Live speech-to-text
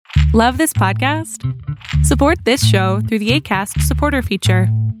Love this podcast? Support this show through the Acast supporter feature.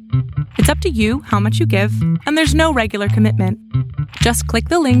 It's up to you how much you give, and there's no regular commitment. Just click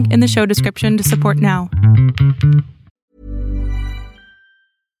the link in the show description to support now.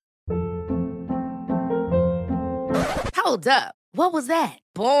 Hold up. What was that?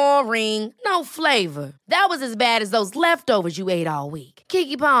 Boring. No flavor. That was as bad as those leftovers you ate all week.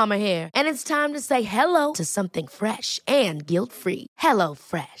 Keke Palmer here, and it's time to say hello to something fresh and guilt-free. Hello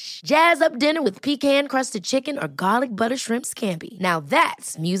Fresh. Jazz up dinner with pecan-crusted chicken or garlic butter shrimp scampi. Now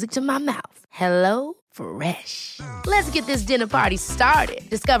that's music to my mouth. Hello Fresh. Let's get this dinner party started.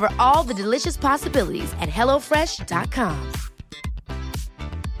 Discover all the delicious possibilities at hellofresh.com.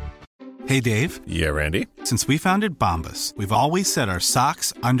 Hey, Dave. Yeah, Randy. Since we founded Bombas, we've always said our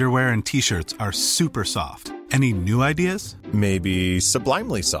socks, underwear, and T-shirts are super soft. Any new ideas? Maybe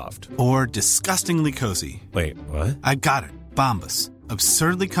sublimely soft. Or disgustingly cozy. Wait, what? I got it. Bombas.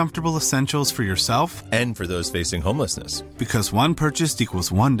 Absurdly comfortable essentials for yourself and for those facing homelessness. Because one purchased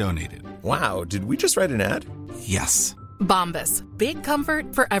equals one donated. Wow, did we just write an ad? Yes. Bombas. Big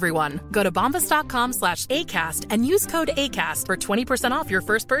comfort for everyone. Go to bombas.com/ACAST and use code ACAST for 20% off your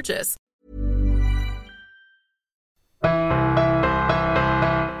first purchase.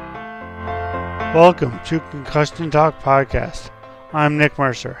 Welcome to Concussion Talk Podcast. I'm Nick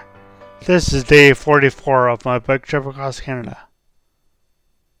Mercer. This is day 44 of my bike trip across Canada.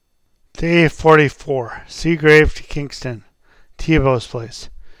 Day 44, Seagrave to Kingston, Thibault's place,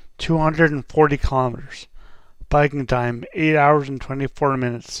 240 kilometers. Biking time, 8 hours and 24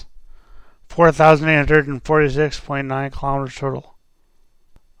 minutes. 4,846.9 kilometers total.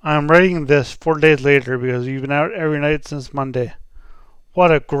 I'm writing this 4 days later because we've been out every night since Monday.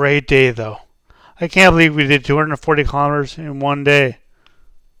 What a great day though. I can't believe we did 240 kilometers in one day.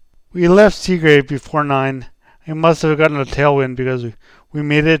 We left Seagrave before 9. I must have gotten a tailwind because we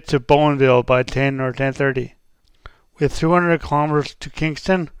made it to Bowenville by 10 or 10:30. With 200 kilometers to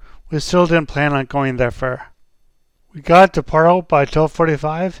Kingston, we still didn't plan on going that far. We got to Paro by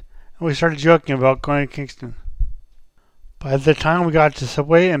 12:45 and we started joking about going to Kingston. By the time we got to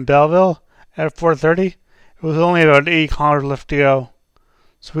Subway in Belleville at 4:30, it was only about 80 kilometers left to go.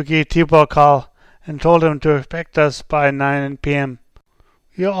 So we gave Thibault a call and told him to expect us by 9 p.m.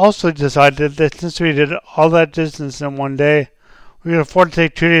 We also decided that since we did all that distance in one day, we could afford to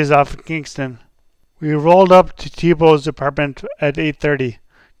take 2 days off in Kingston. We rolled up to Thibault's apartment at 8:30,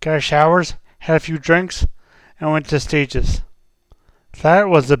 got showers, had a few drinks, and went to Stages. That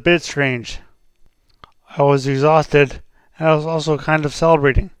was a bit strange. I was exhausted, and I was also kind of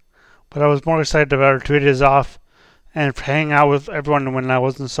celebrating, but I was more excited about our 2 days off and hanging out with everyone when I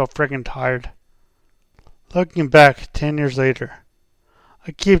wasn't so friggin' tired. Looking back 10 years later,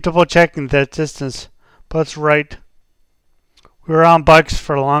 I keep double checking that distance, but it's right. We were on bikes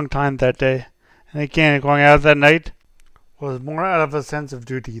for a long time that day, and again, going out that night was more out of a sense of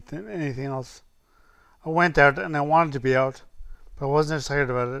duty than anything else. I went out and I wanted to be out, but I wasn't excited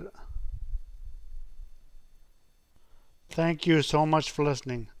about it. Thank you so much for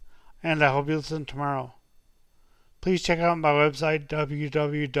listening, and I hope you listen tomorrow. Please check out my website,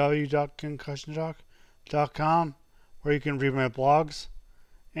 www.concussiontalk.com, where you can read my blogs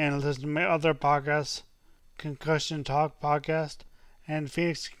and listen to my other podcasts, Concussion Talk Podcast and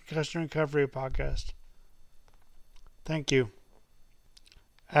Phoenix Concussion Recovery Podcast. Thank you.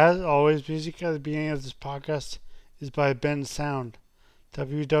 As always, music at the beginning of this podcast is by Ben Sound,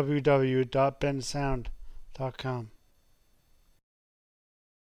 www.bensound.com.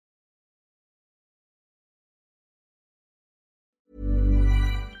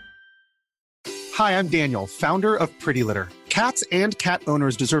 Hi, I'm Daniel, founder of Pretty Litter. Cats and cat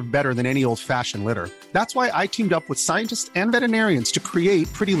owners deserve better than any old-fashioned litter. That's why I teamed up with scientists and veterinarians to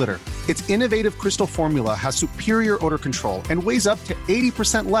create Pretty Litter. Its innovative crystal formula has superior odor control and weighs up to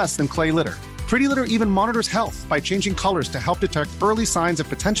 80% less than clay litter. Pretty Litter even monitors health by changing colors to help detect early signs of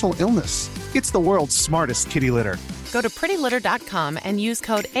potential illness. It's the world's smartest kitty litter. Go to prettylitter.com and use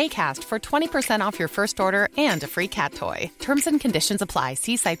code ACAST for 20% off your first order and a free cat toy. Terms and conditions apply.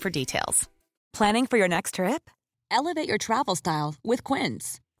 See site for details. Planning for your next trip? Elevate your travel style with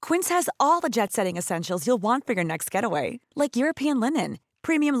Quince. Quince has all the jet-setting essentials you'll want for your next getaway, like European linen,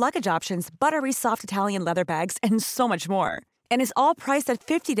 premium luggage options, buttery soft Italian leather bags, and so much more. And is all priced at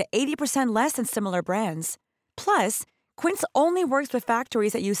 50 to 80% less than similar brands. Plus, Quince only works with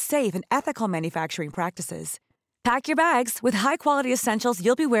factories that use safe and ethical manufacturing practices. Pack your bags with high-quality essentials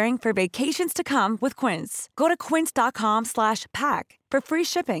you'll be wearing for vacations to come with Quince. Go to quince.com/pack for free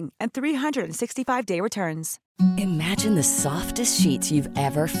shipping and 365-day returns. Imagine the softest sheets you've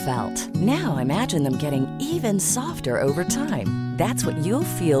ever felt. Now imagine them getting even softer over time. That's what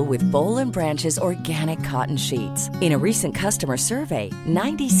you'll feel with Boll & Branch's organic cotton sheets. In a recent customer survey,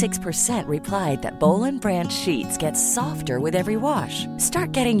 96% replied that Boll & Branch sheets get softer with every wash.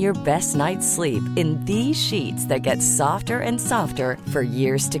 Start getting your best night's sleep in these sheets that get softer and softer for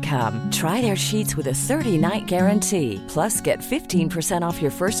years to come. Try their sheets with a 30-night guarantee. Plus, get 15% off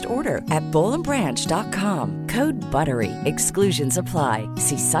your first order at bollandbranch.com. Code BUTTERY. Exclusions apply.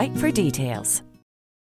 See site for details.